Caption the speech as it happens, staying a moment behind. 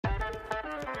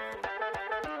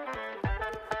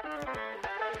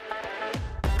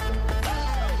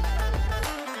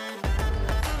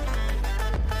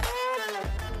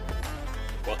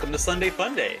Welcome to Sunday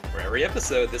Fun Day, where every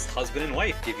episode this husband and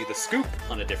wife give you the scoop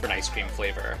on a different ice cream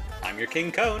flavor. I'm your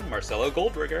king cone, Marcelo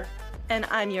Goldrigger. And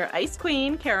I'm your ice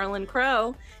queen, Carolyn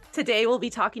Crow. Today we'll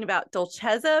be talking about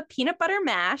Dolcezza peanut butter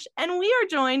mash, and we are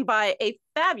joined by a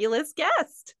fabulous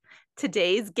guest.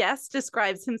 Today's guest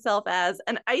describes himself as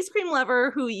an ice cream lover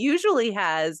who usually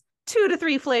has 2 to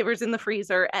 3 flavors in the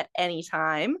freezer at any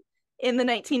time. In the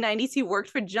 1990s, he worked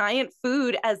for Giant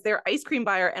Food as their ice cream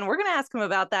buyer, and we're going to ask him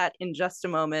about that in just a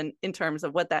moment in terms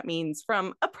of what that means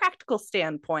from a practical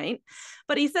standpoint.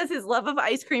 But he says his love of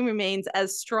ice cream remains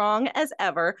as strong as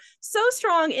ever. So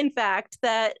strong, in fact,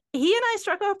 that he and I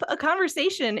struck up a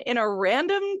conversation in a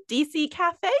random DC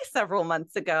cafe several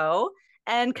months ago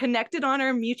and connected on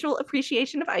our mutual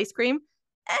appreciation of ice cream.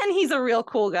 And he's a real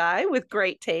cool guy with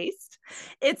great taste.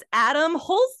 It's Adam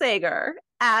Holsager.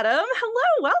 Adam,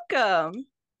 hello, welcome.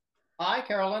 Hi,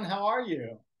 Carolyn. How are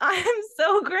you? I'm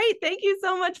so great. Thank you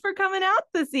so much for coming out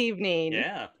this evening.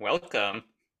 Yeah, welcome.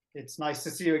 It's nice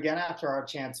to see you again after our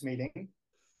chance meeting.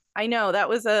 I know that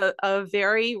was a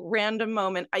very random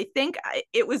moment. I think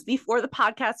it was before the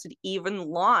podcast had even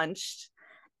launched.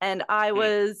 And I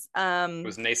was it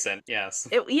was nascent, yes.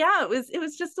 It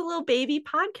was just a little baby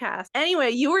podcast. Anyway,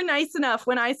 you were nice enough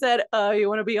when I said, you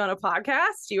want to be on a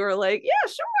podcast? You were like,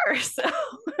 yeah, sure. So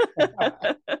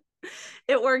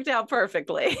it worked out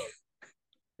perfectly.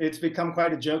 It's become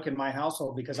quite a joke in my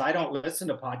household because I don't listen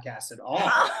to podcasts at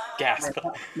all. Gasp.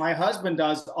 My husband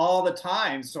does all the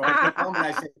time. So I come home and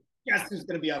I say, guess who's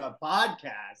going to be on a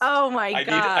podcast? Oh my God.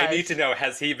 I need to know,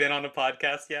 has he been on a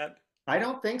podcast yet? I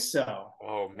don't think so.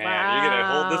 Oh man, wow. You're gonna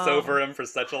hold this over him for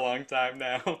such a long time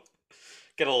now.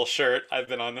 Get a little shirt. I've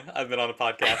been on a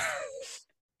podcast.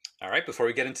 All right, before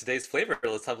we get into today's flavor,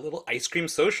 let's have a little ice cream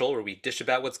social where we dish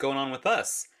about what's going on with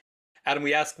us. Adam,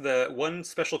 we ask the one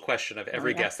special question of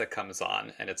every guest that comes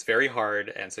on, and it's very hard,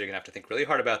 and so you're gonna have to think really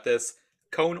hard about this.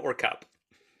 Cone or cup?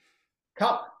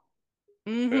 Cup.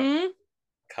 Mm-hmm.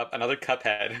 Cup, another cup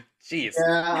head. Jeez.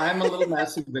 Yeah, I'm a little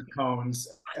messy with cones,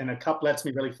 and a cup lets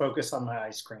me really focus on my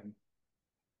ice cream.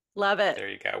 Love it. There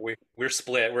you go. We're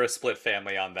split. We're a split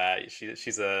family on that.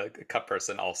 She's a cup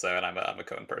person also, and I'm a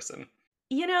cone person.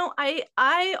 You know,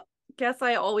 I guess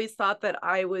I always thought that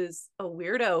I was a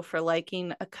weirdo for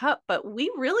liking a cup, but we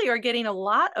really are getting a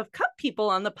lot of cup people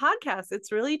on the podcast.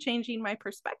 It's really changing my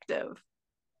perspective.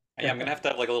 Yeah, I'm gonna have to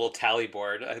have like a little tally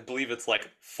board. I believe it's like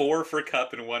 4 for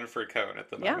cup and 1 for cone at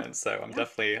the moment. So I'm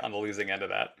definitely on the losing end of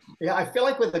that. Yeah, I feel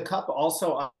like with the cup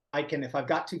also, I can, if I've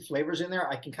got 2 flavors in there,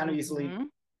 I can kind of easily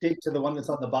dig to the one that's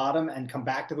on the bottom and come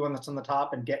back to the one that's on the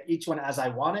top and get each one as I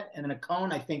want it. And in a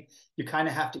cone, I think you kind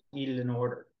of have to eat it in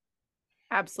order.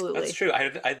 Absolutely. That's true.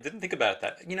 I didn't think about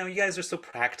that. You know, you guys are so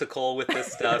practical with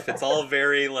this stuff. It's all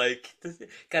very like,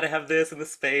 gotta have this in the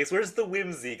space. Where's the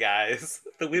whimsy, guys?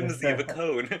 The whimsy of a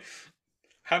cone.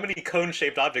 How many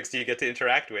cone-shaped objects do you get to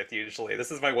interact with usually?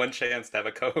 This is my one chance to have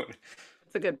a cone.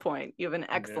 That's a good point. You have an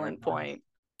excellent point.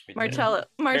 Marcello,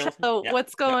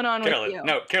 what's going on Carolyn, with you?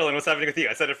 No, Carolyn, what's happening with you?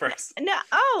 I said it first. No,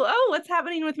 what's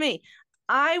happening with me?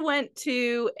 I went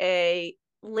to a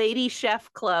lady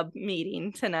chef club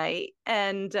meeting tonight,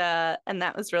 and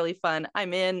that was really fun.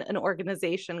 I'm in an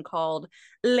organization called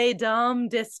Les Dames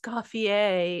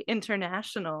d'Escoffier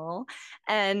International,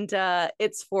 and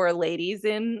it's for ladies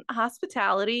in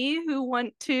hospitality who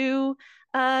want to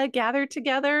gather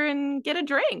together and get a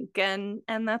drink, and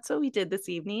that's what we did this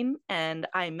evening. And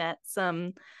I met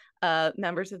some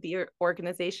members of the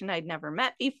organization I'd never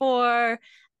met before,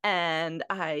 and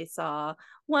I saw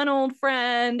one old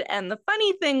friend. And the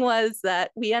funny thing was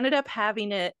that we ended up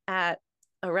having it at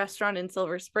a restaurant in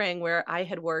Silver Spring where I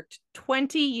had worked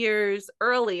 20 years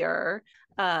earlier.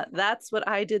 That's what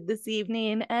I did this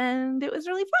evening, and it was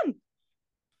really fun.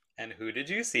 And who did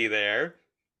you see there?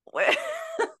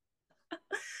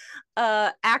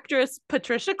 Actress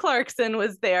Patricia Clarkson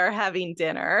was there having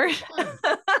dinner.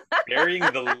 Burying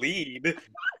the lead.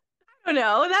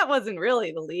 No, that wasn't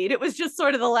really the lead. It was just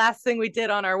sort of the last thing we did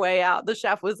on our way out. The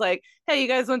chef was like, hey, you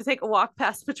guys want to take a walk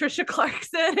past Patricia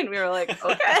Clarkson? And we were like,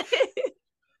 okay.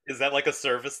 Is that like a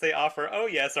service they offer? Oh,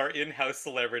 yes, our in-house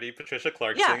celebrity, Patricia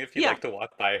Clarkson, if you'd like to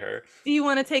walk by her. Do you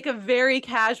want to take a very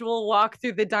casual walk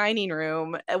through the dining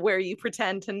room where you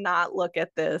pretend to not look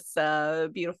at this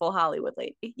beautiful Hollywood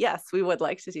lady? Yes, we would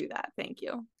like to do that. Thank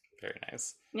you. Very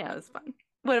nice. Yeah, it was fun.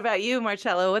 What about you,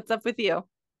 Marcello? What's up with you?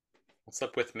 What's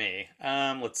up with me?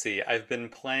 Let's see. I've been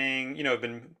playing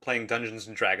Dungeons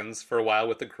and Dragons for a while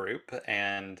with the group,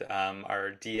 and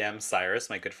our DM Cyrus,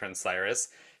 my good friend Cyrus,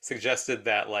 suggested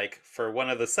that, like, for one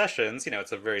of the sessions,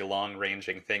 it's a very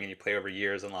long-ranging thing and you play over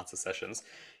years and lots of sessions.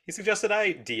 He suggested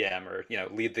I DM or,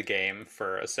 lead the game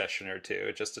for a session or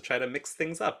two just to try to mix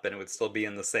things up and it would still be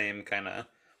in the same kind of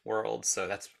world. So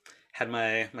that's had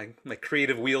my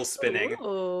creative wheels spinning. So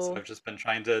Ooh. I've just been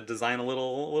trying to design a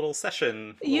little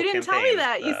session, a You little didn't tell me campaign.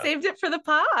 that. You saved it for the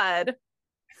pod.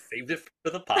 Saved it for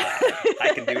the pod.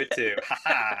 I can do it too. Ha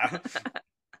ha.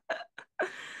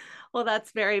 Well,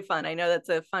 that's very fun. I know that's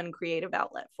a fun creative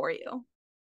outlet for you.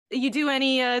 You do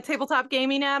any tabletop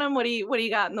gaming, Adam? What do you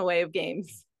got in the way of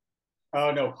games?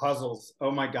 Oh no, puzzles.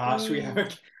 Oh my gosh, Mm. we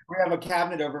have a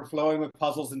cabinet overflowing with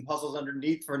puzzles and puzzles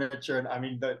underneath furniture, and I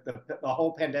mean the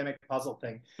whole pandemic puzzle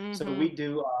thing. So Mm-hmm. we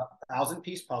do 1,000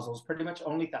 piece puzzles, pretty much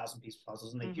only 1,000 piece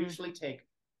puzzles, and they Mm-hmm. usually take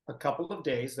a couple of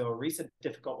days. Though a recent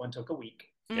difficult one took a week.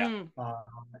 Yeah. Mm.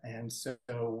 And so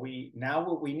we now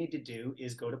what we need to do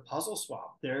is go to Puzzle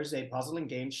Swap. There's a puzzle and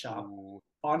game shop Ooh,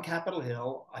 on Capitol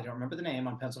Hill. I don't remember the name,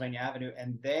 on Pennsylvania Avenue,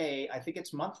 and I think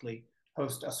it's monthly,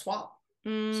 host a swap.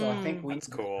 So I think Mm. we that's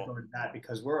need to cool. go to that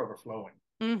because we're overflowing.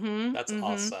 Mm-hmm. That's Mm-hmm.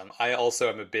 awesome. I also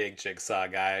am a big jigsaw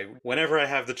guy. Whenever I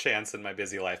have the chance in my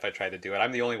busy life, I try to do it.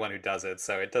 I'm the only one who does it,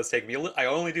 so it does take me. I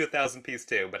only do 1,000 piece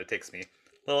too, but it takes me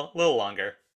a little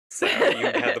longer. So you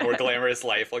have the more glamorous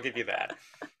life. I'll give you that.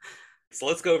 So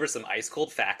let's go over some ice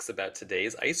cold facts about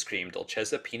today's ice cream,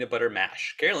 Dolcezza peanut butter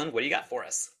mash. Carolyn, what do you got for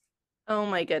us? Oh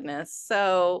my goodness.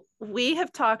 So we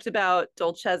have talked about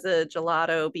Dolcezza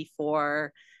gelato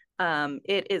before.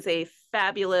 It is a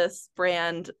fabulous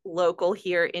brand local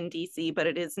here in DC, but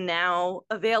it is now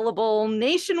available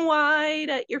nationwide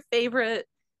at your favorite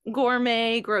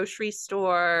gourmet grocery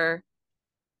store.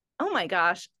 Oh my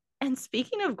gosh. And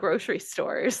speaking of grocery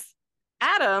stores,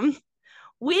 Adam,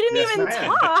 we didn't Yes, even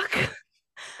ma'am. talk.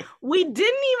 We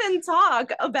didn't even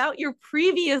talk about your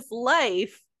previous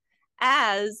life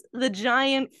as the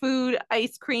giant food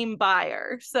ice cream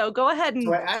buyer. So go ahead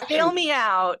So and I bail actually, me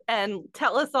out and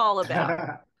tell us all about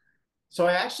it. so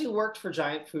I actually worked for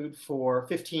Giant Food for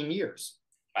 15 years.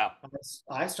 Wow.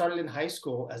 I started in high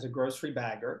school as a grocery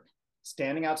bagger,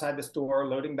 standing outside the store,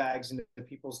 loading bags into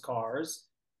people's cars,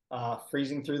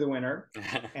 freezing through the winter,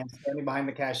 and standing behind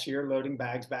the cashier, loading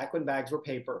bags back when bags were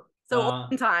paper. So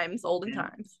olden times. Olden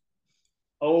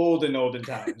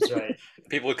times, right?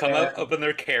 People would come And, up in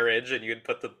their carriage, and you'd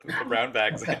put the brown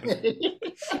bags in.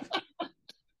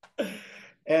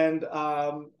 and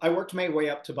I worked my way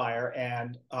up to buyer.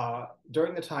 And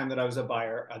during the time that I was a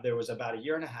buyer, there was about a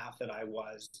year and a half that I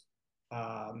was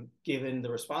given the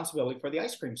responsibility for the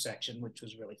ice cream section, which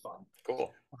was really fun.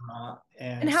 Cool.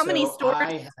 And And so how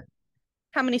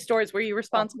many stores were you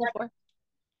responsible for?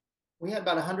 we had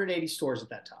about 180 stores at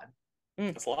that time,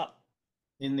 Mm. That's a lot.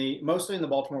 mostly in the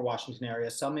Baltimore, Washington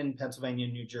area, some in Pennsylvania,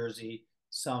 New Jersey,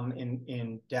 some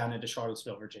in down into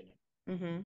Charlottesville, Virginia.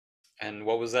 Mm-hmm. And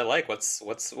what was that like? What's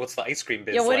the ice cream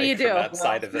Yeah, biz what do you like from do? that Well,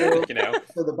 side of it?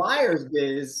 so the buyer's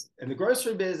biz and the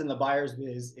grocery biz and the buyer's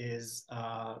biz is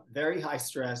very high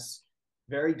stress,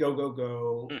 very go go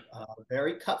go, Hmm.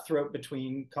 very cutthroat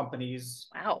between companies,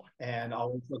 Wow. and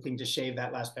always looking to shave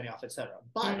that last penny off, etc.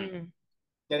 But Mm.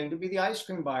 getting to be the ice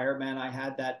cream buyer, man, I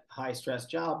had that high stress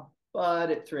job.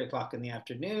 But at 3 o'clock in the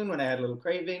afternoon, when I had a little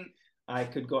craving, I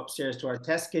could go upstairs to our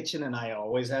test kitchen, and I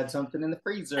always had something in the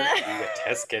freezer. Ooh, a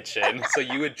test kitchen. So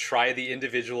you would try the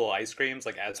individual ice creams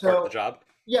like as part of the So job?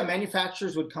 yeah,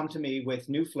 manufacturers would come to me with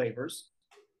new flavors,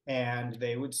 and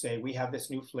they would say, "We have this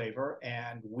new flavor,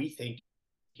 and we think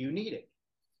you need it."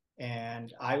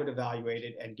 And I would evaluate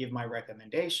it and give my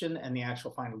recommendation, and the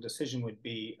actual final decision would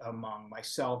be among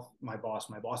myself, my boss,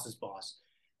 my boss's boss,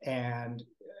 and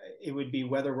it would be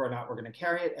whether or not we're going to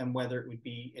carry it and whether it would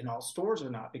be in all stores or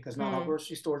not, because not all Mm.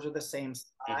 grocery stores are the same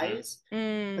Mm-hmm. size. So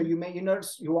Mm. you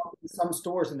notice you walk into some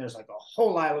stores and there's like a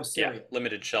whole aisle of Yeah, cereal.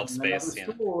 limited shelf In another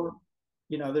space. store,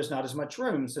 there's not as much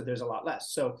room, so there's a lot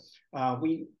less. So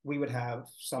we would have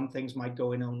some things might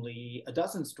go in only a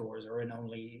dozen stores or in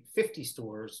only 50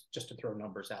 stores, just to throw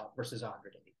numbers out, versus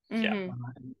 180. Yeah.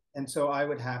 Mm-hmm. And so I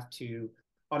would have to,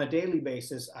 on a daily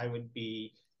basis, I would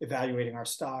be evaluating our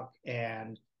stock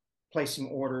and placing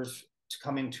orders to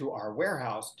come into our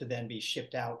warehouse to then be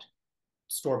shipped out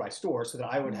store by store, so that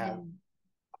I would have,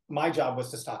 my job was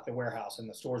to stock the warehouse and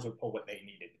the stores would pull what they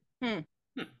needed. Mm.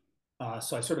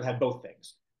 So I sort of had both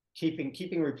things,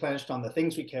 keeping replenished on the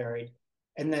things we carried,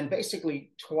 and then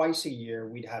basically twice a year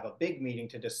we'd have a big meeting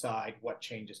to decide what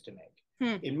changes to make.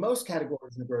 Mm. In most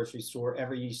categories in the grocery store,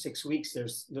 every 6 weeks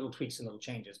there's little tweaks and little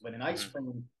changes. But in ice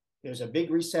cream, there's a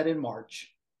big reset in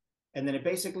March, and then it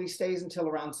basically stays until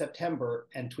around September,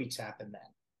 and tweaks happen then.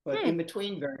 But in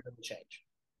between, very little change.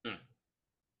 Hmm.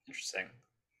 Interesting.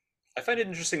 I find it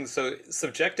interesting. So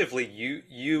subjectively,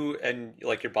 you and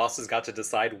like your bosses got to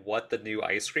decide what the new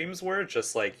ice creams were,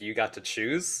 just like you got to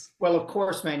choose. Well, of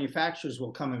course, manufacturers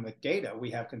will come in with data.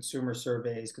 We have consumer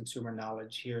surveys, consumer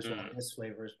knowledge. Here's why Mm, this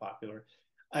flavor is popular.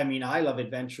 I mean, I love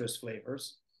adventurous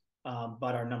flavors,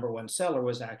 but our number one seller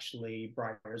was actually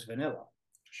Breyer's Vanilla,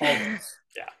 sure. always.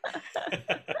 Yeah.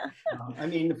 I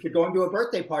mean, if you're going to a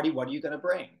birthday party, what are you going to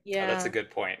bring? Oh, that's a Yeah. good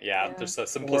point. Yeah, Yeah. there's a Or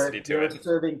simplicity if to you're it.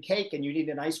 serving cake and you need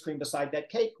an ice cream beside that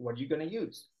cake, what are you going to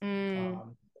use? Mm,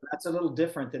 Um, that's a little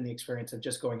different than the experience of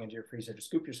just going into your freezer to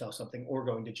scoop yourself something or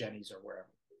going to Jenny's or wherever.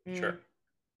 mm. Sure.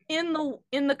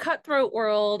 In the cutthroat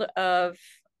world of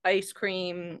ice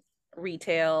cream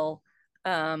retail,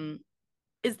 um,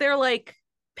 is there like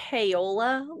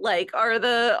payola? Like are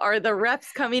the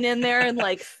reps coming in there and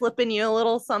like slipping you a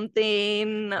little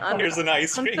something on the Here's an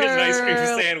ice cream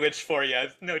counter? sandwich for you.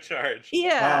 No charge.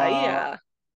 Yeah, Uh, yeah.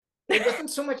 it wasn't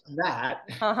so much that,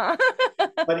 Uh-huh.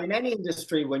 but in any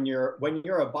industry, when you're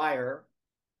a buyer,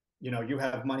 you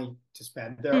have money to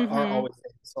spend. There are Mm-hmm. always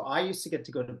things. So I used to get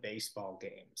to go to baseball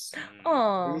games. Mm, I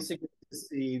Oh, used to get to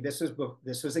see. This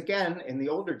was again in the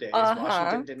older days. uh-huh.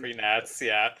 Washington didn't, pre-nats,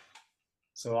 yeah.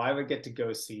 so I would get to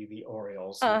go see the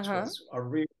Orioles, which Uh-huh. was a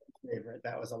real favorite.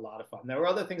 That was a lot of fun. There were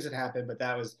other things that happened, but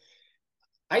that was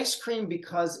ice cream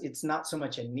because it's not so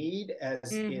much a need as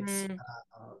it's Mm-hmm.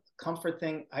 a comfort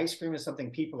thing. Ice cream is something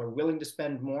people are willing to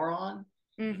spend more on,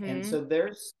 and Mm-hmm. so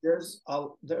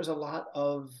there's a lot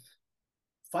of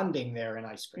funding there in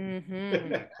ice cream.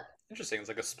 Mm-hmm. Interesting. It's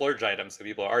like a splurge item, so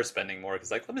people are spending more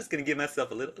because, like, I'm just gonna give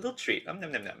myself a little treat. Nom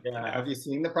nom nom. Yeah, have you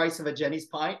seen the price of a Jenny's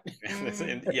pint?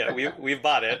 Mm. Yeah, we've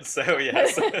bought it, so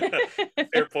yes,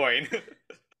 fair point.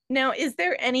 Now, is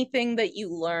there anything that you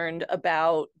learned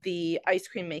about the ice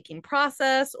cream making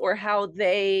process or how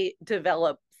they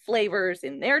develop flavors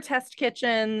in their test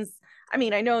kitchens? I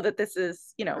mean, I know that this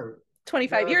is, Sure. There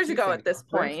 25 are a years few ago things. at this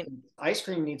For point. instance, ice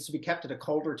cream needs to be kept at a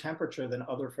colder temperature than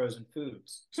other frozen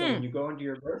foods. So Hmm. when you go into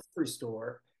your grocery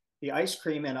store, the ice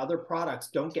cream and other products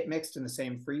don't get mixed in the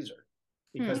same freezer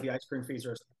because Hmm. the ice cream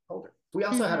freezer is colder. We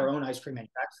also had Mm-hmm. our own ice cream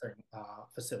manufacturing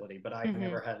facility, but I Mm-hmm.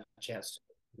 never had a chance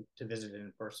to visit it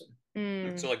in person.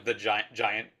 Mm. So, like the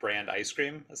giant brand ice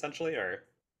cream, essentially, or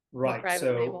The Right. private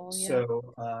So label, yeah.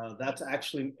 so that's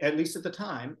actually, at least at the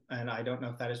time, and I don't know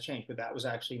if that has changed, but that was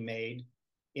actually made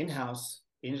in-house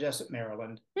in Jessup,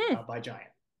 Maryland, Hmm. by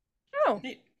Giant. Oh,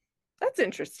 neat. that's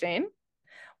interesting.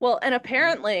 Well, and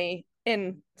apparently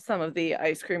in some of the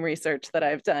ice cream research that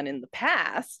I've done in the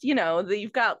past,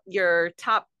 you've got your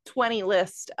top 20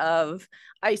 list of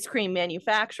ice cream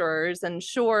manufacturers, and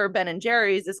sure, Ben and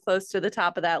Jerry's is close to the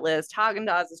top of that list.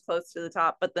 Haagen-Dazs is close to the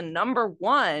top, but the number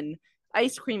one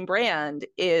ice cream brand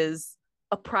is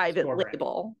a private Store brand.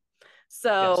 label.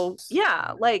 So Yes.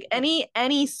 yeah, like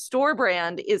any store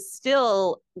brand is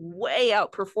still way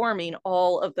outperforming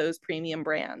all of those premium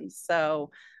brands. So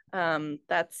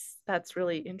that's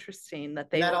really interesting that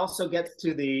And they that were. also gets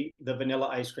to the vanilla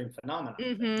ice cream phenomenon.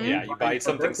 When Mm-hmm. you're Yeah, you buying buy for a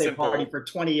something birthday party simple. for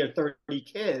 20 or 30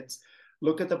 kids,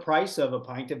 look at the price of a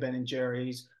pint of Ben and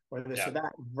Jerry's or this Yeah, or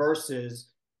that versus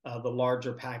the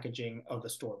larger packaging of the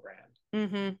store brand.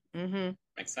 Mm-hmm. Mm-hmm.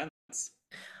 makes sense.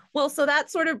 Well, so that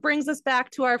sort of brings us back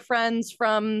to our friends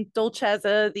from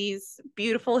Dolcezza, these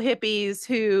beautiful hippies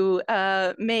who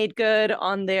made good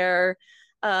on their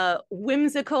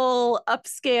whimsical,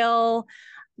 upscale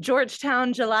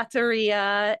Georgetown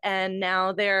gelateria, and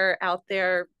now they're out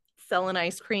there selling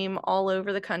ice cream all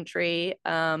over the country.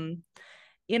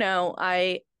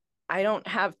 I don't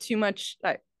have too much.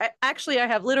 Actually, I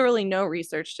have literally no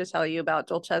research to tell you about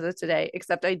Dolcezza today,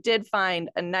 except I did find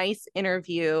a nice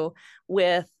interview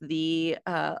with the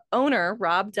owner,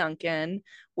 Rob Duncan,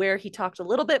 where he talked a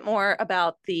little bit more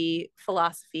about the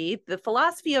philosophy. The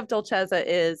philosophy of Dolcezza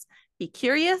is be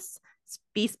curious,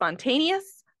 be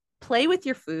spontaneous, play with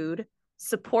your food,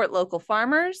 support local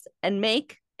farmers, and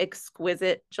make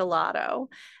exquisite gelato.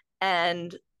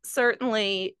 And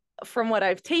certainly from what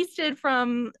I've tasted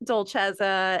from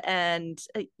Dolcezza and,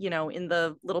 in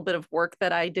the little bit of work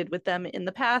that I did with them in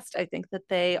the past, I think that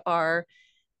they are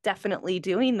definitely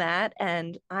doing that.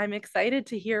 And I'm excited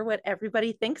to hear what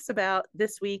everybody thinks about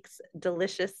this week's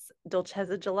delicious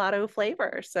Dolcezza gelato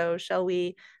flavor. So shall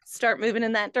we start moving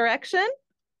in that direction?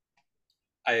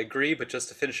 I agree, but just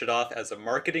to finish it off, as a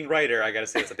marketing writer, I gotta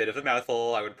say it's a bit of a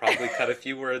mouthful. I would probably cut a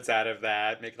few words out of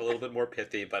that, make it a little bit more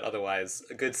pithy, but otherwise,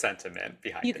 a good sentiment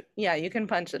behind it. Yeah, you can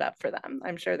punch it up for them.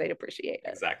 I'm sure they'd appreciate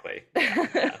Exactly. Yeah,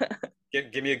 yeah.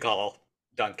 it. Give me a call,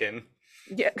 Duncan,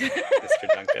 Yeah. Mr.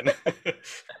 Duncan.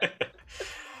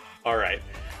 All right,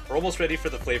 we're almost ready for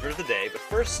the flavor of the day, but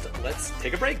first, let's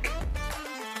take a break.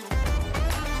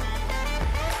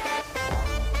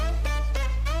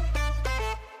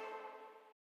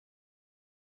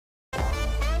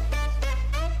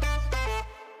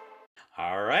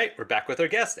 All right, we're back with our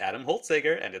guest, Adam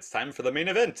Holtzager, and it's time for the main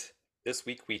event. This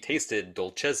week we tasted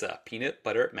Dolcezza peanut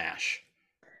butter mash.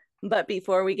 But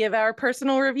before we give our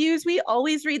personal reviews, we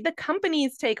always read the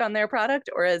company's take on their product,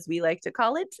 or as we like to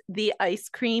call it, the ice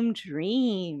cream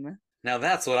dream. Now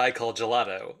that's what I call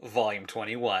gelato, Volume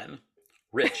 21.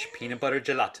 Rich peanut butter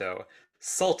gelato,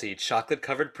 salty chocolate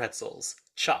covered pretzels,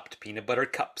 chopped peanut butter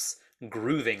cups,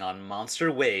 grooving on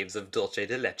monster waves of dulce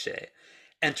de leche.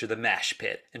 Enter the mash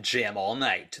pit and jam all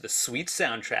night to the sweet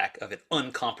soundtrack of an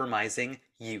uncompromising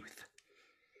youth.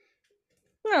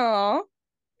 Aw,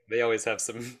 They always have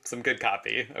some good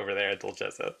copy over there at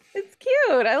Dolcezza. it's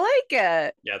cute. I like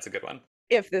it. Yeah, it's a good one.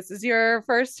 If this is your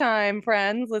first time,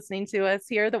 friends, listening to us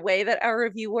here, the way that our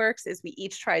review works is we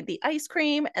each tried the ice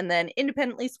cream and then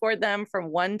independently scored them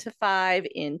from 1 to 5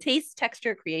 in taste,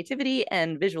 texture, creativity,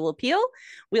 and visual appeal.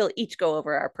 We'll each go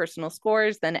over our personal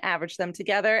scores, then average them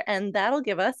together, and that'll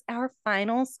give us our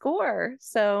final score.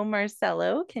 So,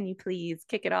 Marcelo, can you please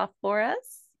kick it off for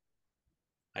us?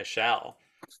 I shall.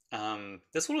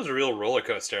 This one was a real roller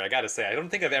coaster, I gotta say. I don't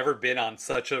think I've ever been on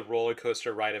such a roller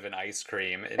coaster ride of an ice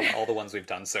cream in all the ones we've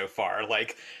done so far.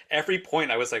 Like every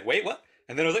point I was like, wait, what?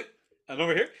 And then I was like, I'm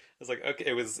over here. I was like, okay,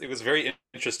 it was very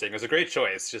interesting. It was a great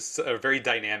choice, just a very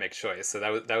dynamic choice. So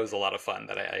that was a lot of fun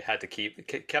that I had to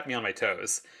kept me on my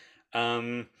toes.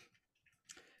 Um,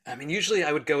 I mean, usually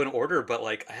I would go in order, but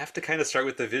like I have to kind of start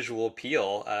with the visual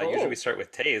appeal. Usually we Oh. start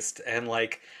with taste, and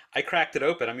like I cracked it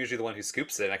open. I'm usually the one who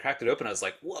scoops it. And I cracked it open. I was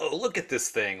like, "Whoa, look at this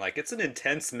thing! Like it's an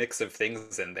intense mix of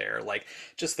things in there. Like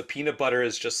just the peanut butter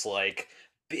is just like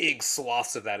big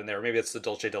swaths of that in there. Or maybe it's the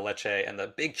dulce de leche and the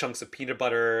big chunks of peanut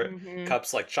butter Mm-hmm.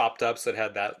 cups like chopped up, so it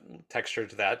had that texture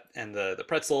to that, and the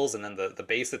pretzels, and then the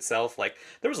base itself. Like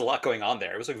there was a lot going on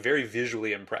there. It was like very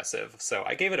visually impressive. So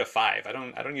I gave it a 5. I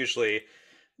don't usually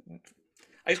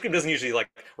ice cream doesn't usually like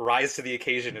rise to the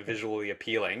occasion of visually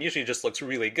appealing. Usually it just looks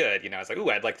really good. It's like, ooh,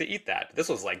 I'd like to eat that. This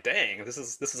was like, dang, this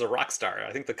is a rock star.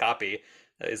 I think the copy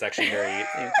is actually very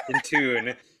in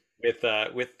tune with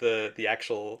the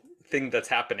actual thing that's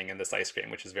happening in this ice cream,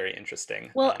 which is very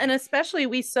interesting. Well, and especially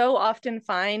we so often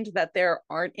find that there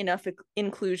aren't enough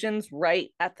inclusions right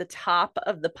at the top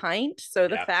of the pint. So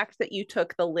the Yeah, fact that you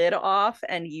took the lid off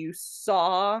and you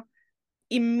saw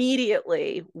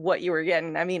immediately what you were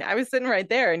getting. I mean, I was sitting right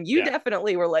there and you yeah,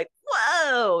 definitely were like,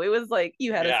 whoa. It was like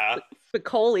you had a yeah.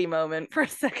 Spicoli moment for a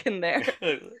second there.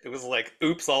 It was like,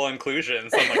 oops, all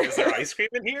inclusions. I'm like, is there ice cream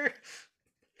in here?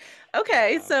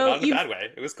 Okay, But so not in a bad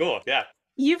way. It was cool. Yeah.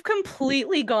 you've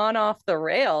completely gone off the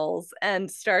rails and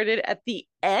started at the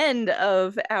end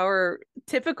of our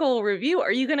typical review.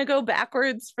 Are you going to go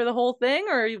backwards for the whole thing,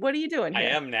 or what are you doing I here?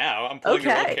 am now. I'm pulling a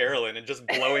real Okay, Carolyn and just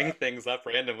blowing things up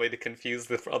randomly to confuse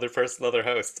the other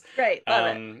hosts. great, love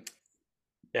it. Um,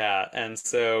 yeah, and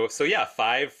so yeah,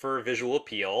 5 for visual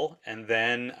appeal, and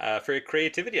then for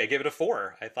creativity, I gave it a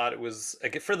 4. I thought it was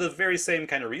for the very same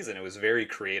kind of reason. It was very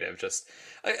creative. Just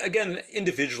again,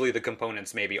 individually, the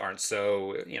components maybe aren't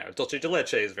so dulce de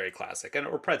leche is very classic, and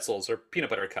or pretzels or peanut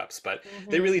butter cups, but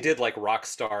they Mm-hmm. really did like rock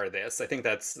star this. I think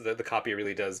that's the copy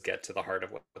really does get to the heart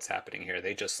of what's happening here.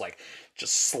 They just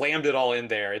slammed it all in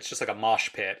there. It's just like a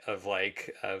mosh pit of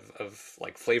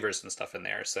like flavors and stuff in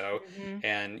there. So Mm-hmm.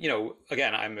 and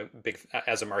again,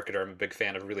 as a marketer, I'm a big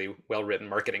fan of really well written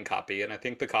marketing copy, and I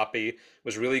think the copy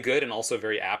was really good and also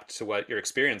very apt to what you're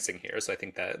experiencing here. So I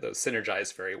think that those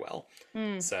synergize very well.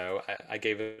 Mm. So I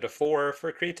gave it a 4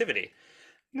 for creativity.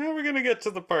 Now we're gonna get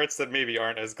to the parts that maybe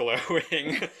aren't as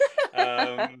glowing.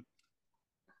 um,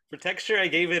 for texture, I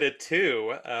gave it a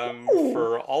 2. Ooh.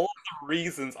 For all of the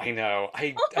reasons I know,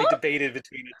 I debated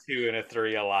between a 2 and a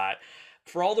 3 a lot.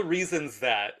 For all the reasons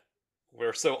that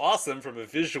were so awesome from a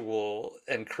visual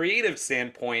and creative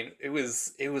standpoint, it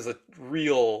was a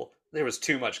real there was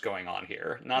too much going on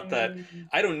here. Not that Mm.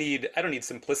 I don't need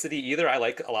simplicity either. I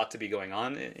like a lot to be going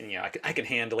on, and I can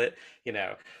handle it,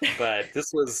 but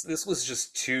this was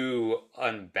just too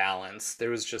unbalanced. There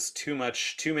was just too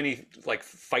many like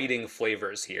fighting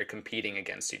flavors here competing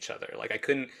against each other. Like I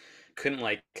couldn't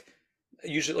like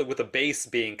usually with a base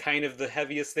being kind of the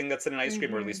heaviest thing that's in an ice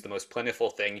cream, or at Mm-hmm. least the most plentiful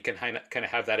thing, you can kind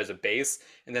of have that as a base,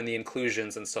 and then the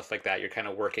inclusions and stuff like that you're kind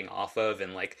of working off of,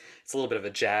 and like it's a little bit of a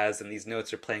jazz, and these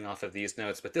notes are playing off of these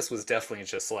notes. But this was definitely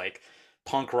just like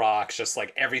punk rock, just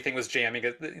like everything was jamming.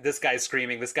 This guy's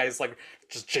screaming, this guy's like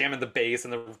just jamming the bass,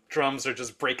 and the drums are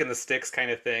just breaking the sticks,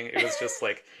 kind of thing. It was just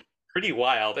like pretty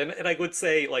wild, and I would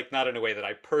say like not in a way that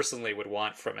I personally would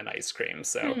want from an ice cream.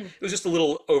 So Hmm. it was just a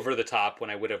little over the top when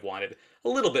I would have wanted a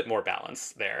little bit more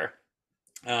balance there.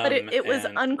 But it was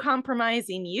And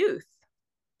uncompromising youth.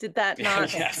 Did that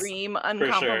not yes, scream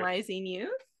for sure. uncompromising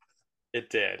youth? It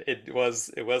did. It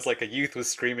was like a youth was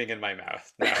screaming in my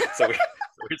mouth. No, it's a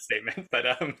weird statement, but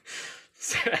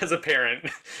so as a parent,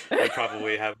 I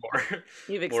probably have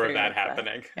You've more of that experienced that.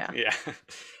 happening. Yeah. Yeah.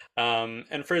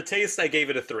 And for a taste, I gave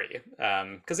it a 3.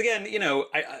 Because again,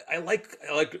 I like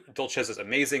Dolcezza is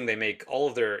amazing. They make all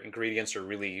of their ingredients are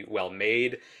really well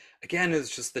made. Again,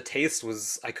 it's just the taste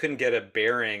was I couldn't get a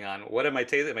bearing on what am I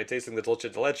tasting? Am I tasting the dulce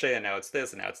de leche and now it's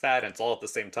this and now it's that and it's all at the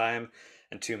same time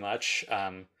and too much.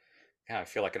 Yeah, I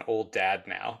feel like an old dad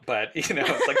now, but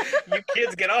it's like you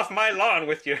kids get off my lawn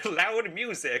with your loud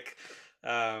music.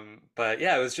 But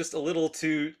yeah, it was just a little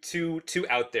too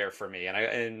out there for me,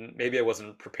 and maybe I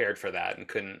wasn't prepared for that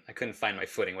and I couldn't find my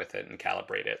footing with it and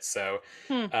calibrate it. So,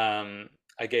 Hmm.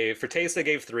 I gave for taste I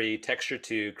gave 3, texture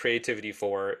 2, creativity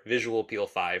 4, visual appeal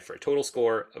 5 for a total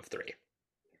score of 3.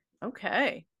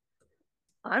 Okay.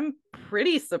 I'm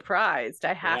pretty surprised,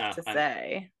 I have Yeah, to I'm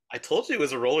say. I told you it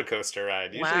was a roller coaster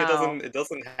ride. Usually it Wow. doesn't it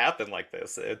doesn't happen like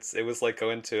this. It was like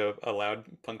going to a loud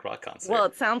punk rock Well,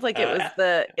 concert. it sounds like it Uh, was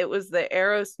the yeah. it was the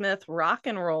Aerosmith rock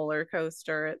and roller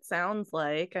coaster. It sounds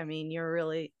like. I mean, you're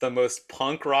really The most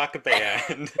punk rock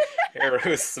band,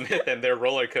 Aerosmith, and their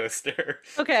roller coaster.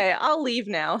 okay. I'll leave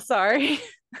now. Sorry.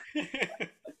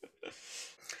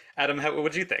 Adam,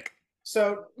 what do you think?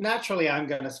 So naturally, I'm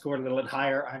going to score a little bit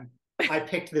higher. I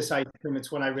picked this ice cream.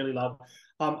 It's one I really love.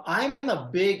 I'm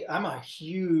a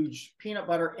huge peanut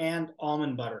butter and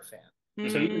almond butter fan.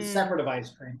 So even Mm, separate of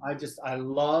ice cream, I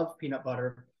love peanut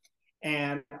butter,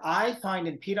 and I find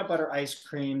in peanut butter ice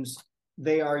creams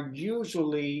they are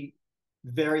usually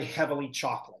very heavily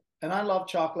chocolate. And I love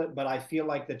chocolate, but I feel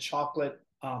like the chocolate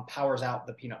powers out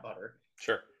the peanut butter.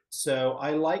 Sure. So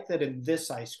I like that in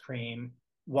this ice cream,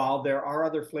 while there are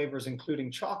other flavors, including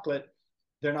chocolate,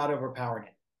 they're not overpowering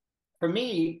it. For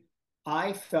me,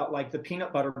 I felt like the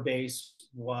peanut butter base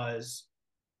was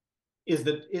is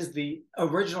the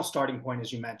original starting point,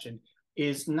 as you mentioned,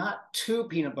 is not too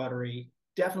peanut buttery.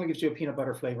 Definitely gives you a peanut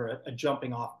butter flavor, a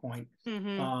jumping off point.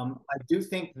 hmm I do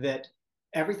think that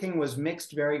everything was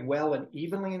mixed very well and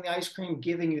evenly in the ice cream,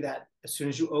 giving you that as soon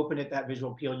as you open it, that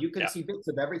visual appeal. You can Yeah. see bits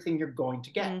of everything you're going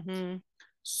to get. hmm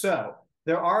So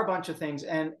there are a bunch of things,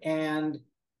 and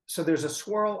so there's a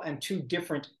swirl and 2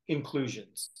 different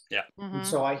inclusions. Yeah. And hmm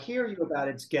so I hear you about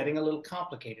it's getting a little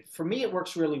complicated. For me, it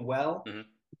works really well Hmm.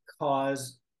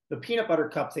 because the peanut butter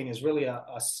cup thing is really a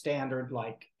standard,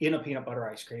 like in a peanut butter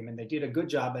ice cream, and they did a good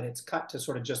job, and it's cut to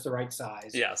sort of just the right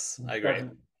size. Yes, I It agree.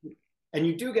 doesn't, and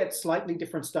you do get slightly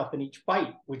different stuff in each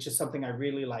bite, which is something I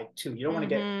really like too. You don't want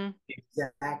to get hmm the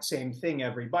exact same thing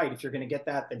every bite. If you're going to get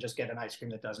that, then just get an ice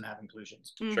cream that doesn't have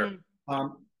inclusions. Sure. hmm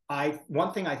I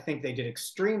one thing I think they did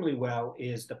extremely well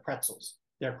is the pretzels.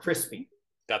 They're crispy.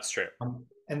 That's true.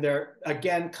 And they're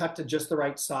again cut to just the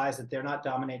right size that they're not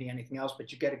dominating anything else,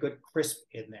 but you get a good crisp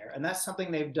in there. And that's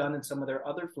something they've done in some of their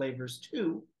other flavors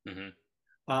too. Hmm.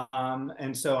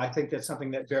 And so I think that's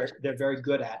something that they're very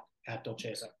good at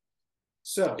Dolcezza.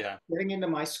 So Yeah. getting into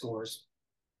my scores,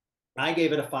 I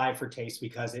gave it a 5 for taste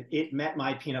because it met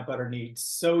my peanut butter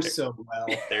needs There, so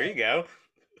well. there you go.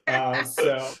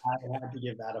 So I had to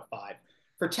give that a 5.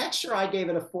 For texture, I gave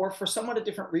it a 4 for somewhat a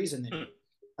different reason than Hmm. you.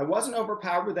 I wasn't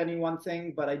overpowered with any one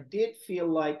thing, but I did feel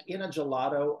like in a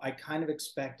gelato, I kind of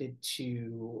expected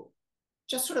to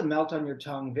just sort of melt on your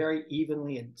tongue very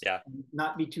evenly and Yeah.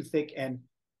 not be too thick. And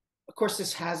of course,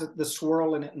 this has the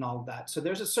swirl in it and all of that. So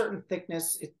there's a certain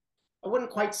thickness. I wouldn't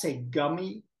quite say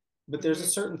gummy, but there's a hmm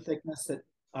certain thickness that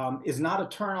is not a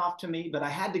turn off to me. But I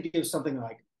had to give something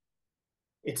like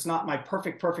it's not my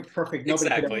perfect. Nobody could ever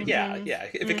Exactly. do Yeah. hmm Yeah.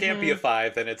 If it can't be a hmm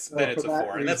 5, then it's so for a that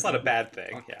 4, and that's reason, not I a give bad it a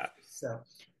thing. 5. Yeah. So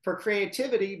for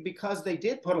creativity, because they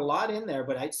did put a lot in there,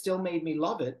 but it still made me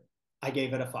love it, I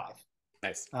gave it a 5.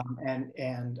 Nice.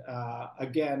 And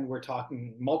again, we're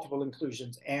talking multiple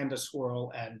inclusions and a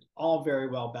swirl, and all very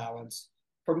well balanced.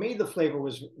 For me, the flavor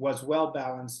was well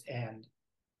balanced and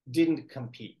didn't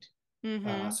compete.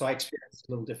 hmm So I experienced it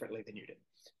a little differently than you did.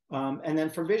 And then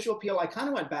for visual appeal, I kind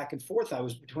of went back and forth. I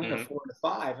was between a Hmm. 4 and a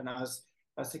 5, and I was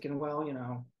thinking, well,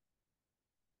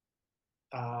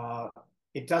 uh,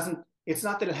 it doesn't. It's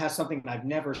not that it has something I've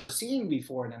never seen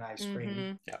before in an ice cream,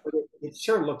 hmm Yeah. but it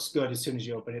sure looks good as soon as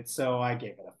you open it. So I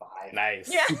gave it a 5. Yeah. Nice.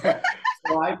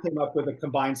 So I came up with a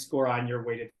combined score on your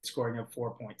weighted scoring of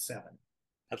 4.7.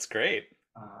 That's great.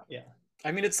 Yeah,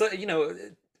 I mean, it's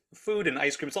food and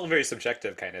ice cream. It's all very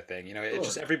subjective kind of thing. It's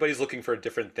just sure. everybody's looking for a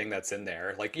different thing that's in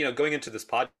there. Like, going into this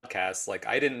podcast, like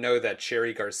I didn't know that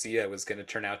Cherry Garcia was going to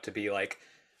turn out to be like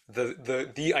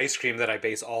the ice cream that I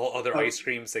base all other Oh, ice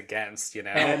creams against.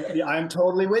 and I'm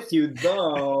totally with you,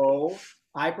 though.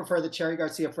 I prefer the Cherry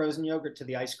Garcia frozen yogurt to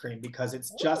the ice cream because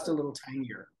it's just a Ooh, little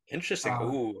tangier. interesting.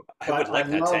 Um, Ooh, I but would like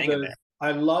that tang in there.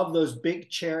 I love those big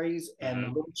cherries and the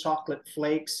Hmm. little chocolate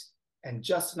flakes and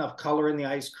just enough color in the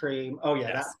ice cream. Oh yeah,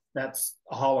 Yes. that's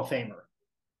a Hall of Famer.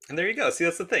 And there you go. See,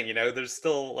 that's the thing, there's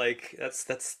still like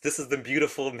this is the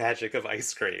beautiful magic of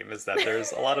ice cream, is that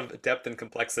there's a lot of depth and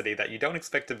complexity that you don't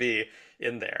expect to be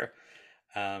in there.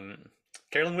 Um,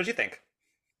 Carolyn, what'd you think?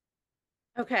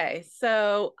 Okay,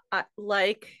 so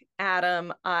like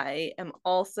Adam, I am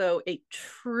also a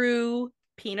true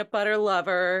peanut butter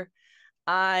lover.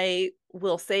 I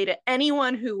will say to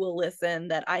anyone who will listen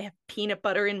that I have peanut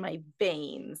butter in my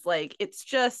veins. Like it's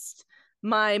just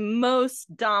my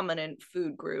most dominant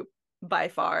food group by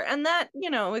far. And that,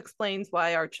 explains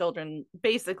why our children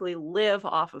basically live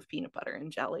off of peanut butter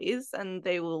and jellies, and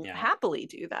they will Yeah. happily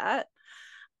do that.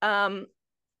 Um,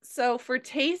 so for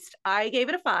taste, I gave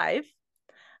it a 5.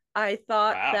 I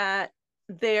thought Wow. that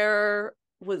there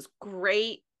was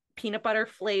great peanut butter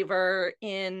flavor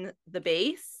in the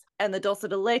base, and the dulce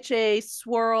de leche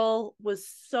swirl was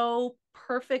so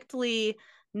perfectly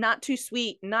not too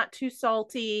sweet, not too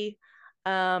salty.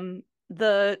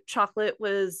 The chocolate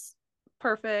was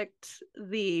perfect.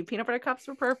 The peanut butter cups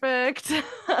were perfect.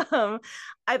 I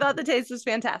thought the taste was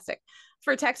fantastic.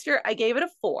 For texture, I gave it a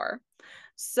 4.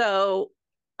 So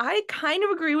I kind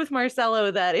of agree with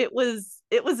Marcelo that it was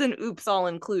an oops all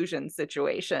inclusion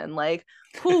situation. Like,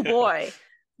 oh boy,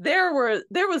 there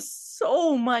was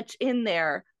so much in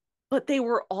there, but they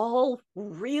were all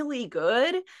really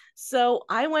good. So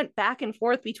I went back and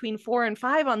forth between 4 and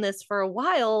 5 on this for a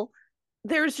while.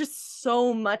 There's just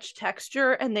so much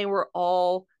texture and they were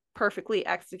all perfectly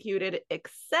executed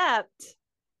except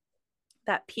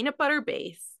that peanut butter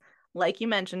base. Like you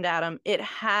mentioned, Adam,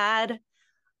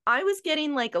 I was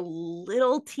getting like a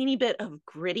little teeny bit of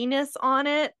grittiness on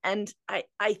it. And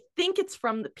I think it's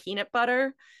from the peanut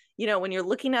butter. When you're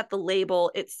looking at the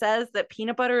label, it says that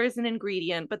peanut butter is an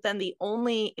ingredient, but then the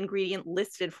only ingredient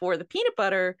listed for the peanut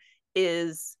butter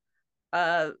is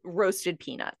roasted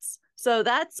peanuts. So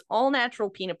that's all natural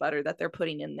peanut butter that they're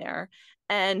putting in there.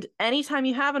 And anytime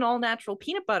you have an all natural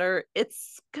peanut butter,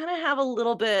 it's going to have a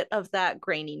little bit of that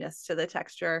graininess to the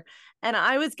texture. And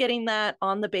I was getting that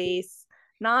on the base,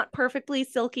 not perfectly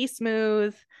silky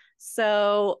smooth.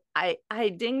 So I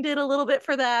dinged it a little bit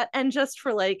for that and just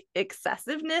for like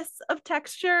excessiveness of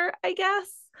texture, I guess.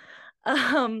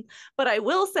 But I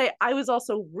will say I was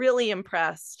also really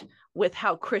impressed with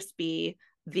how crispy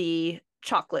the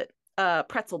chocolate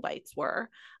pretzel bites were.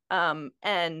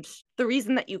 And the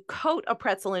reason that you coat a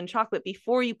pretzel in chocolate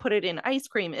before you put it in ice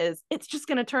cream is it's just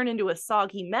going to turn into a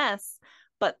soggy mess.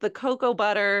 But the cocoa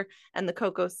butter and the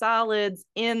cocoa solids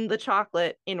in the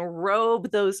chocolate enrobe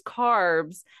those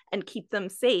carbs and keep them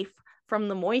safe from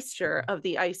the moisture of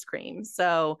the ice cream.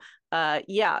 So,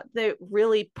 yeah, they're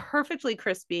really perfectly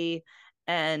crispy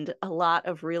and a lot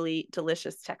of really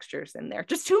delicious textures in there.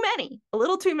 Just too many, a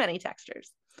little too many textures.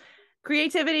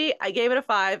 Creativity, I gave it a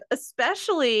 5,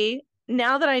 especially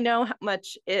now that I know how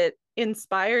much it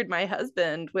inspired my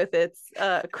husband with its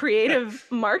creative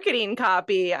marketing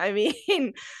copy. I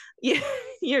mean,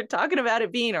 you're talking about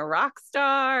it being a rock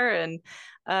star, and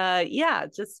yeah,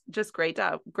 just great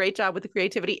job with the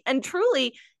creativity. And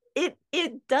truly,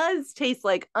 it does taste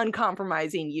like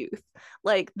uncompromising youth.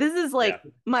 Like this is Yeah. like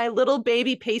my little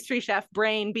baby pastry chef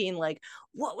brain being like,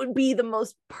 what would be the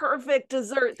most perfect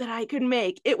dessert that I could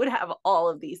make? It would have all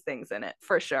of these things in it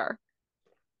for sure.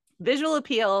 Visual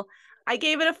appeal, I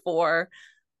gave it a 4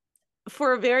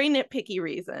 for a very nitpicky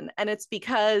reason. And it's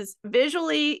because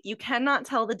visually, you cannot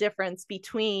tell the difference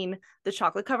between the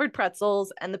chocolate covered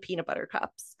pretzels and the peanut butter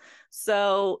cups.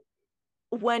 So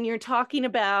when you're talking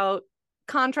about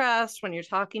contrast, when you're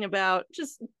talking about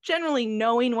just generally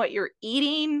knowing what you're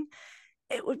eating,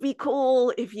 it would be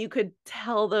cool if you could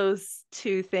tell those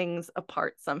two things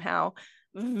apart somehow.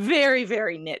 Very,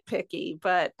 very nitpicky,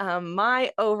 but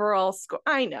my overall score,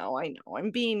 I know, I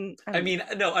mean,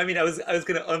 no, I mean, I was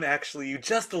gonna actually you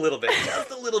just a little bit,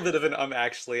 just a little bit of an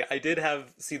actually. I did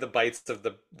see the bites of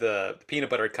the peanut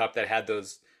butter cup that had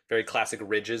those very classic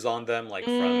ridges on them, like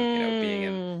from being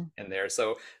mm, in there.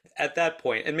 So at that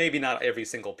point, and maybe not every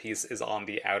single piece is on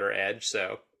the outer edge.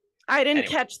 So I didn't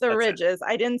anyway, catch the that's it. ridges.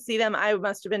 I didn't see them. I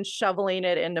must have been shoveling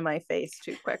it into my face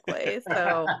too quickly.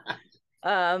 So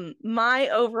my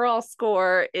overall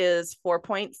score is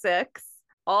 4.6.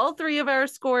 All three of our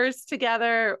scores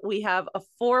together, we have a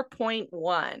 4.1.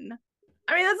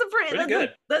 I mean, Pretty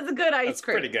good. that's a good ice That's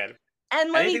pretty cream. good.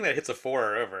 And let Anything me that hits a 4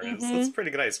 or over is mhm. that's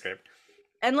pretty good ice cream.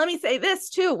 And let me say this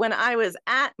too. When I was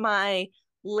at my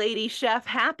lady chef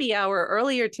happy hour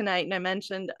earlier tonight, and I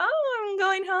mentioned, oh, I'm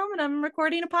going home and I'm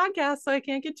recording a podcast, so I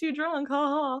can't get too drunk.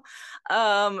 Ha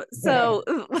ha. So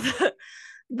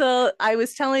I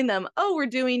was telling them, oh, we're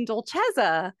doing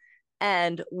Dolcezza.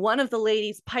 And one of the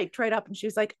ladies piped right up and she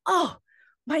was like, oh,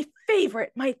 my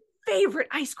favorite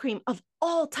ice cream of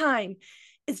all time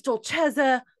is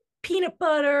Dolcezza peanut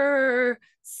butter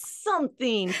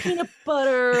something, peanut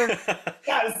butter.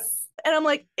 Yes. And I'm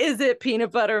like, is it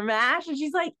peanut butter mash? And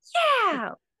she's like,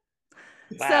 yeah.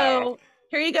 Wow. So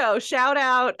here you go. Shout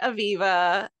out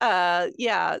Aviva.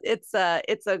 Yeah, it's a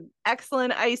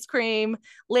excellent ice cream.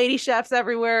 Lady chefs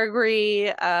everywhere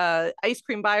agree. Ice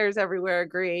cream buyers everywhere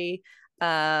agree.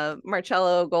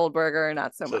 Marcello Goldberger,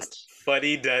 not so much.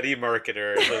 Fuddy-duddy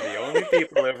marketers are the only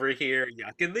people over here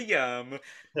yucking the yum.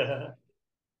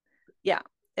 Yeah,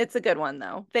 it's a good one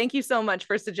though. Thank you so much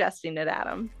for suggesting it,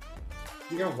 Adam.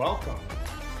 You're welcome.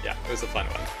 Yeah, it was a fun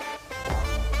one.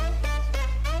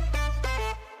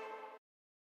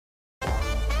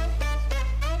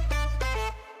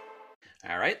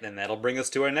 All right, then that'll bring us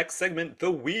to our next segment,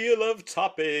 the Wheel of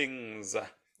Toppings.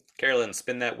 Carolyn,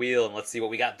 spin that wheel and let's see what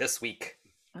we got this week.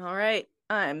 All right,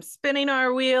 I'm spinning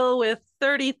our wheel with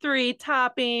 33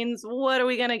 toppings. What are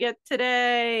we going to get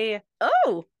today?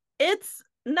 Oh, it's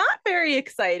not very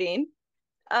exciting.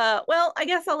 Well, I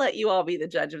guess I'll let you all be the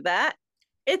judge of that.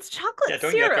 It's chocolate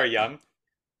syrup. Yeah, don't yuck our yum.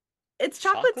 It's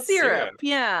chocolate syrup.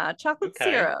 Yeah, chocolate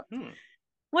syrup.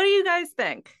 What do you guys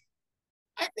think?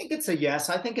 I think it's a yes.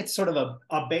 I think it's sort of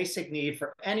a basic need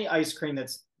for any ice cream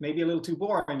that's maybe a little too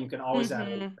boring. You can always add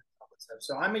a little chocolate syrup.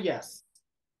 So I'm a yes.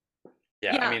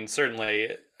 Yeah, I mean,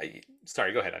 certainly.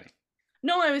 Sorry, go ahead, honey.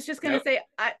 No, I was just going to say,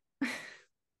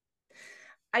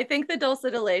 I think the dulce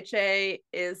de leche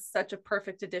is such a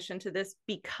perfect addition to this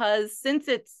because since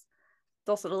it's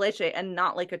dulce de leche and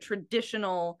not like a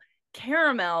traditional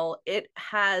caramel, it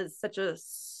has such a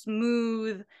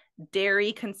smooth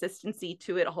dairy consistency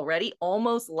to it already,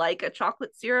 almost like a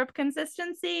chocolate syrup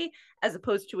consistency as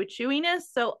opposed to a chewiness.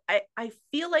 So I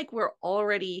feel like we're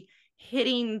already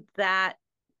hitting that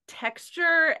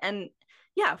texture. And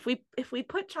yeah, if we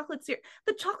put chocolate syrup,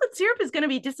 the chocolate syrup is going to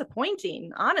be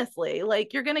disappointing, honestly.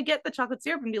 Like you're going to get the chocolate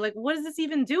syrup and be like, what is this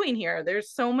even doing here? There's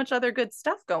so much other good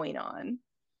stuff going on.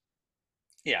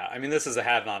 Yeah, I mean, this is a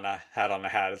hat on a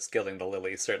hat. It's gilding the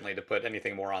lily, certainly, to put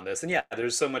anything more on this. And yeah,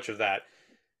 there's so much of that.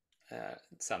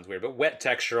 It sounds weird, but wet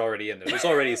texture already in there. There's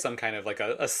already some kind of like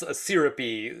a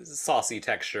syrupy, saucy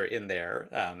texture in there.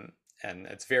 And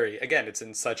it's it's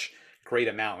in such great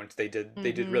amount. They did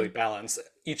really balance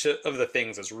each of the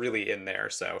things is really in there.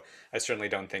 So I certainly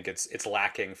don't think it's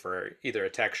lacking for either a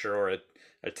texture or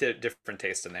a different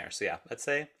taste in there. So yeah, I'd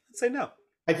say no.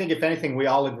 I think if anything, we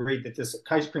all agreed that this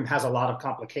ice cream has a lot of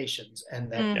complications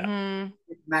and that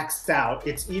it maxed out.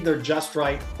 It's either just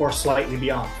right or slightly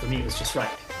beyond. For me, it was just right.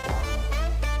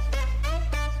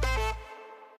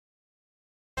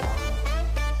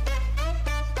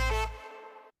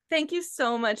 Thank you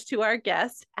so much to our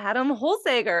guest, Adam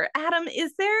Holsager. Adam,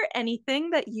 is there anything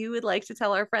that you would like to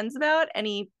tell our friends about?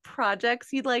 Any projects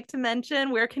you'd like to mention?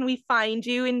 Where can we find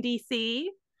you in DC?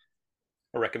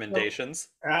 Recommendations?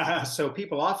 So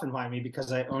people often find me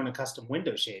because I own a custom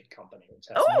window shade company, which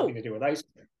has nothing to do with ice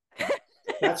cream.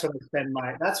 That's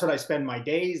what I spend my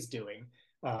days doing,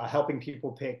 helping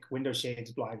people pick window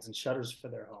shades, blinds, and shutters for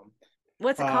their home.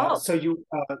 What's it called?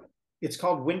 It's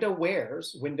called Window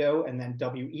Wears, window and then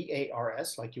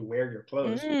WEARS, like you wear your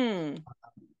clothes.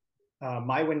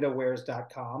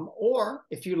 Mywindowwears.com. Or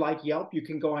if you like Yelp, you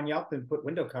can go on Yelp and put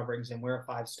window coverings and wear a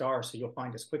 5-star, so you'll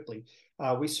find us quickly.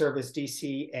 We service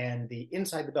DC and the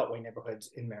inside the Beltway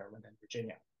neighborhoods in Maryland and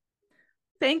Virginia.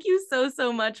 Thank you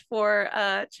so much for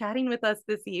chatting with us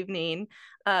this evening.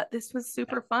 This was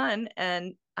super fun,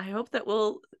 and I hope that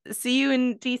we'll see you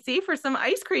in DC for some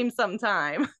ice cream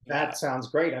sometime. That sounds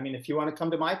great. I mean, if you want to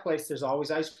come to my place, there's always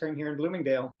ice cream here in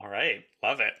Bloomingdale. All right.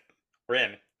 Love it. We're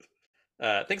in.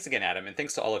 Thanks again, Adam, and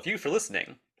thanks to all of you for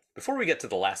listening. Before we get to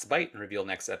the last bite and reveal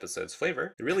next episode's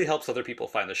flavor, it really helps other people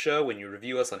find the show when you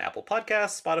review us on Apple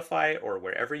Podcasts, Spotify, or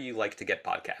wherever you like to get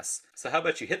podcasts. So how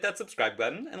about you hit that subscribe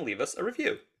button and leave us a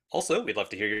review? Also, we'd love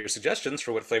to hear your suggestions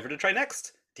for what flavor to try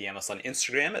next. DM us on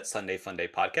Instagram at Sunday Funday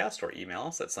Podcast or email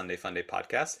us at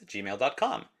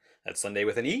sundayfundaypodcast@gmail.com. That's Sunday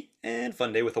with an E and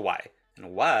Funday with a Y.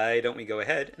 And why don't we go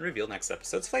ahead and reveal next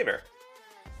episode's flavor?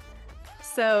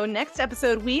 So next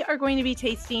episode, we are going to be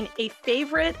tasting a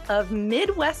favorite of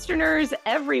Midwesterners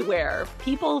everywhere.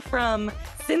 People from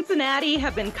Cincinnati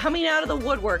have been coming out of the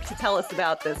woodwork to tell us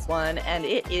about this one, and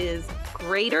it is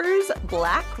Grater's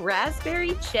Black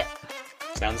Raspberry Chip.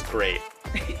 Sounds great.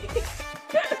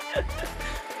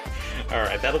 All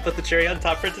right, that'll put the cherry on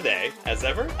top for today. As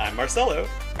ever, I'm Marcelo.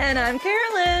 And I'm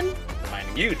Carolyn. Reminding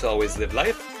reminding you to always live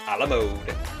life a la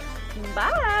mode.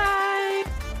 Bye.